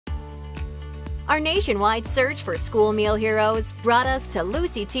Our nationwide search for school meal heroes brought us to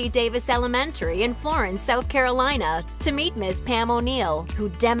Lucy T. Davis Elementary in Florence, South Carolina, to meet Miss Pam O'Neal, who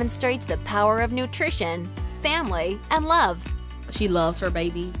demonstrates the power of nutrition, family, and love. She loves her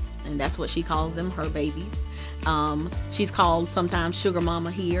babies, and that's what she calls them, her babies. She's called sometimes Sugar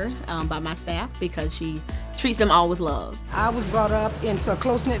Mama here by my staff because she treats them all with love. I was brought up into a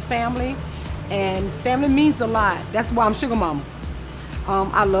close-knit family, and family means a lot. That's why I'm Sugar Mama.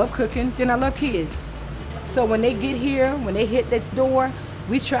 I love cooking, then I love kids. So when they get here, when they hit this door,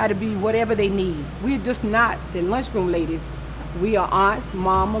 we try to be whatever they need. We're just not the lunchroom ladies. We are aunts,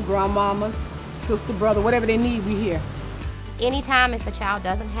 mama, grandmama, sister, brother, whatever they need, we here. Anytime if a child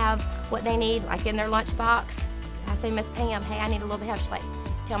doesn't have what they need, like in their lunchbox, I say, Miss Pam, hey, I need a little bit of help. She's like,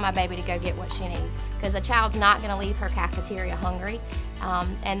 tell my baby to go get what she needs. Because a child's not going to leave her cafeteria hungry,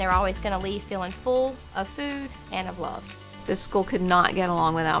 and they're always going to leave feeling full of food and of love. The school could not get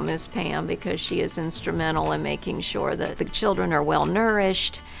along without Miss Pam because she is instrumental in making sure that the children are well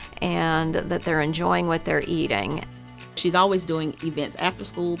nourished and that they're enjoying what they're eating. She's always doing events after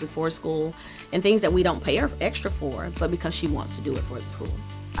school, before school, and things that we don't pay her extra for, but because she wants to do it for the school.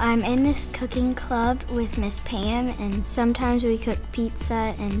 I'm in this cooking club with Miss Pam, and sometimes we cook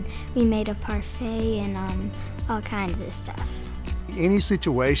pizza and we made a parfait and all kinds of stuff. Any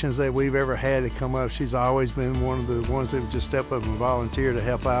situations that we've ever had that come up, she's always been one of the ones that would just step up and volunteer to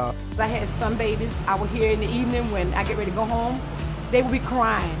help out. I had some babies, I would hear in the evening when I get ready to go home, they would be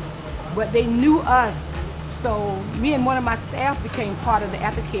crying, but they knew us. So me and one of my staff became part of the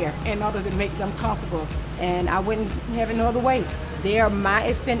aftercare in order to make them comfortable. And I wouldn't have it no other way. They are my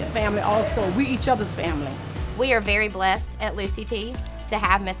extended family also. We each other's family. We are very blessed at Lucy T to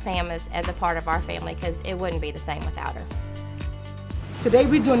have Miss Pam as a part of our family because it wouldn't be the same without her. Today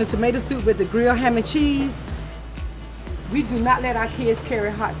we're doing the tomato soup with the grilled ham and cheese. We do not let our kids carry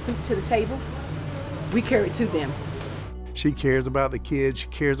hot soup to the table. We carry it to them. She cares about the kids, she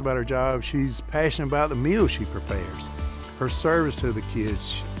cares about her job, she's passionate about the meals she prepares, her service to the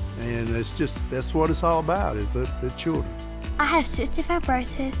kids, and that's what it's all about, is the children. I have cystic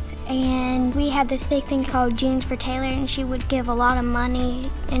fibrosis, and we had this big thing called Jeans for Taylor, and she would give a lot of money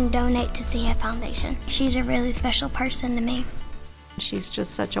and donate to CF Foundation. She's a really special person to me. She's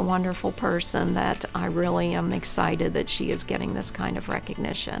just such a wonderful person that I really am excited that she is getting this kind of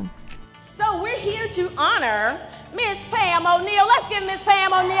recognition. So we're here to honor Miss Pam O'Neal. Let's give Miss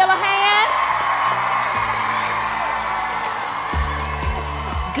Pam O'Neal a hand.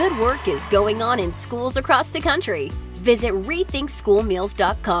 Good work is going on in schools across the country. Visit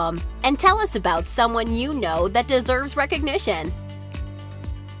rethinkschoolmeals.com and tell us about someone you know that deserves recognition.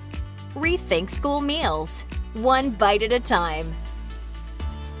 Rethink School Meals, one bite at a time.